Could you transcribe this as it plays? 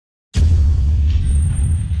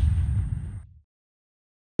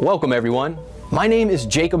Welcome everyone, my name is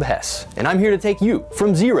Jacob Hess, and I'm here to take you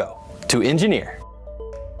from zero to engineer.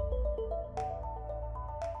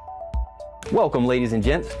 Welcome ladies and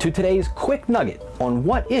gents to today's quick nugget on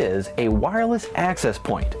what is a wireless access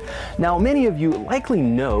point. Now many of you likely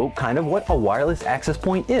know kind of what a wireless access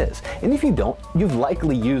point is, and if you don't, you've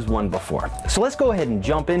likely used one before. So let's go ahead and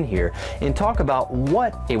jump in here and talk about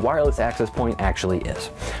what a wireless access point actually is.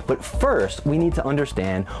 But first we need to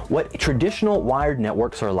understand what traditional wired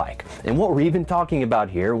networks are like and what we're even talking about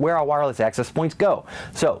here, where our wireless access points go.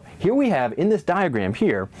 So here we have in this diagram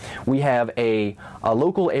here, we have a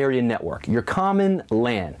local area network, your common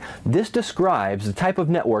LAN. This describes the type of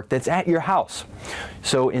network that's at your house.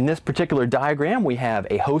 So in this particular diagram, we have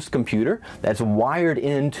a host computer that's wired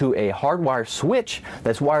into a hardwire switch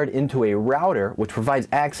that's wired into a router which provides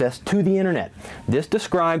access to the internet. This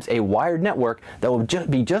describes a wired network that will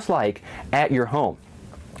be just like at your home.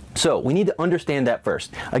 So we need to understand that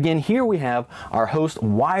first. Again, here we have our host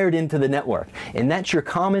wired into the network, and that's your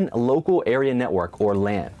common local area network, or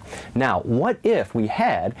LAN. Now, what if we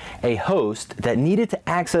had a host that needed to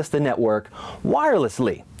access the network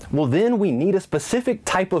wirelessly? Well, then we need a specific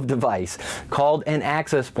type of device called an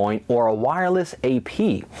access point, or a wireless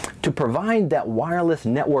AP, to provide that wireless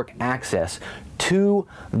network access to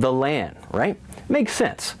the LAN, right? Makes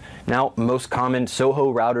sense. Now, most common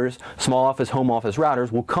SOHO routers, small office, home office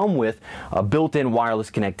routers, will come with a built-in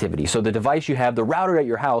wireless connectivity. So the device you have, the router at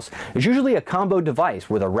your house, is usually a combo device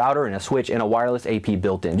with a router and a switch and a wireless AP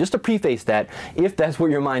built in. Just to preface that, if that's where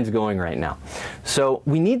your mind's going right now. So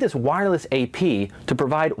we need this wireless AP to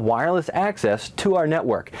provide wireless access to our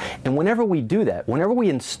network. And whenever we do that, whenever we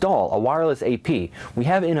install a wireless AP, we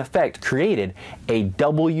have in effect created a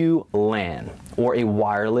WLAN, or a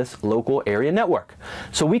wireless local area network.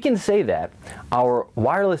 So we can say that our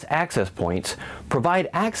wireless access points provide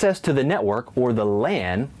access to the network, or the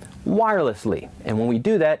LAN, wirelessly. And when we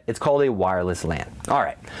do that, it's called a wireless LAN. All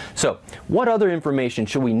right, so what other information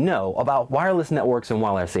should we know about wireless networks and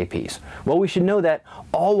wireless APs? Well, we should know that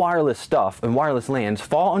all wireless stuff and wireless LANs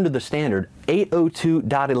fall under the standard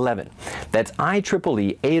 802.11. That's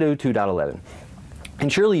IEEE 802.11.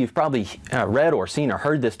 And surely you've probably read or seen or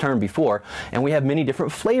heard this term before, and we have many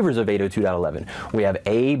different flavors of 802.11. We have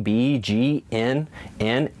A, B, G, N,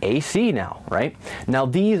 and AC now, right? Now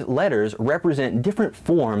these letters represent different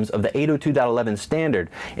forms of the 802.11 standard,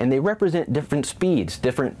 and they represent different speeds,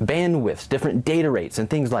 different bandwidths, different data rates, and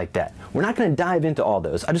things like that. We're not going to dive into all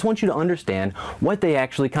those. I just want you to understand what they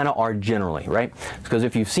actually kind of are generally, right? Because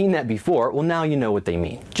if you've seen that before, well, now you know what they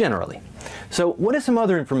mean, generally. So what is some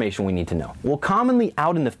other information we need to know? Well, commonly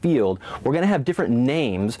out in the field, we're going to have different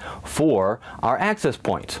names for our access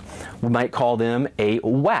points. We might call them a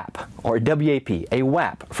WAP, or WAP, a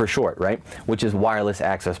WAP for short, right? Which is wireless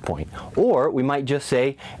access point. Or we might just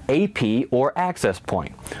say AP, or access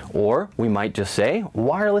point. Or we might just say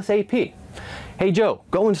wireless AP. Hey Joe,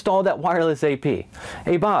 go install that wireless AP.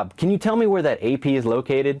 Hey Bob, can you tell me where that AP is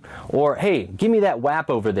located? Or hey, give me that WAP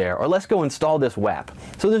over there, or let's go install this WAP.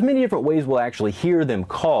 So there's many different ways we'll actually hear them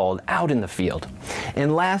called out in the field.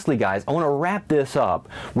 And lastly guys, I want to wrap this up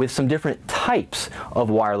with some different types of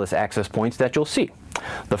wireless access points that you'll see.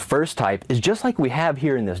 The first type is just like we have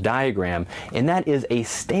here in this diagram, and that is a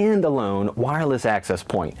standalone wireless access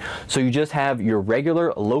point. So you just have your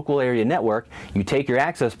regular local area network, you take your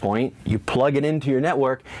access point, you plug it into your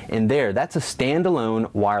network, and that's a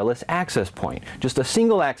standalone wireless access point. Just a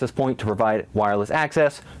single access point to provide wireless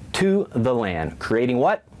access to the LAN, creating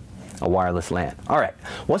what? A wireless LAN. All right,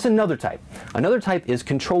 what's another type? Another type is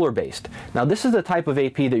controller-based. Now this is the type of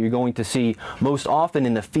AP that you're going to see most often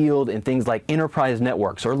in the field in things like enterprise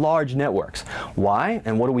networks or large networks. Why?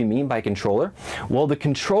 And what do we mean by controller? Well, the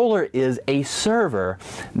controller is a server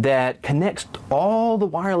that connects all the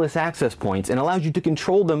wireless access points and allows you to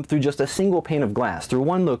control them through just a single pane of glass, through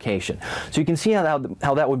one location. So you can see how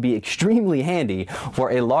that would be extremely handy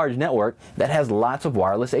for a large network that has lots of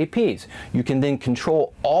wireless APs. You can then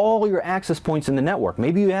control all your access points in the network.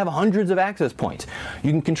 Maybe you have hundreds of access points.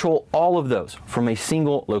 You can control all of those from a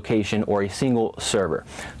single location or a single server.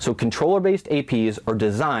 So controller-based APs are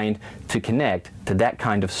designed to connect to that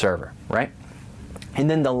kind of server, right? And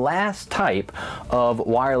then the last type of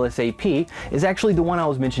wireless AP is actually the one I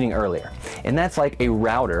was mentioning earlier. And that's like a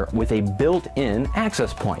router with a built-in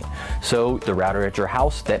access point. So the router at your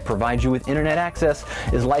house that provides you with internet access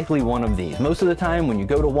is likely one of these. Most of the time when you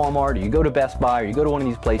go to Walmart or you go to Best Buy or you go to one of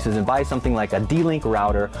these places and buy something like a D-Link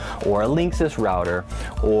router or a Linksys router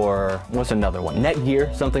or what's another one?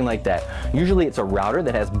 Netgear, something like that. Usually it's a router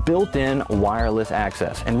that has built-in wireless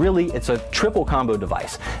access. And really it's a triple combo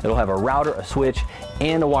device. It'll have a router, a switch,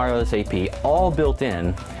 and a wireless AP all built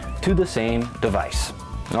in to the same device.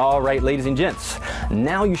 All right, ladies and gents,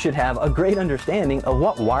 now you should have a great understanding of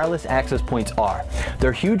what wireless access points are.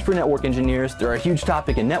 They're huge for network engineers, they're a huge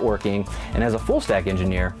topic in networking, and as a full stack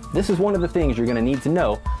engineer, this is one of the things you're going to need to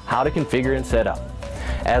know how to configure and set up.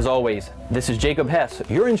 As always, this is Jacob Hess,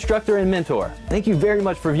 your instructor and mentor. Thank you very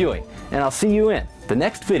much for viewing, and I'll see you in the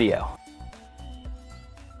next video.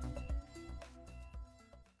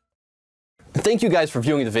 Thank you guys for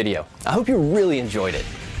viewing the video. I hope you really enjoyed it.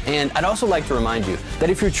 And I'd also like to remind you that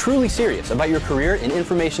if you're truly serious about your career in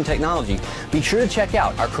information technology, be sure to check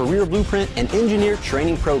out our Career Blueprint and Engineer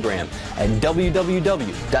Training Program at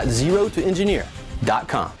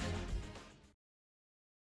www.zerotoengineer.com.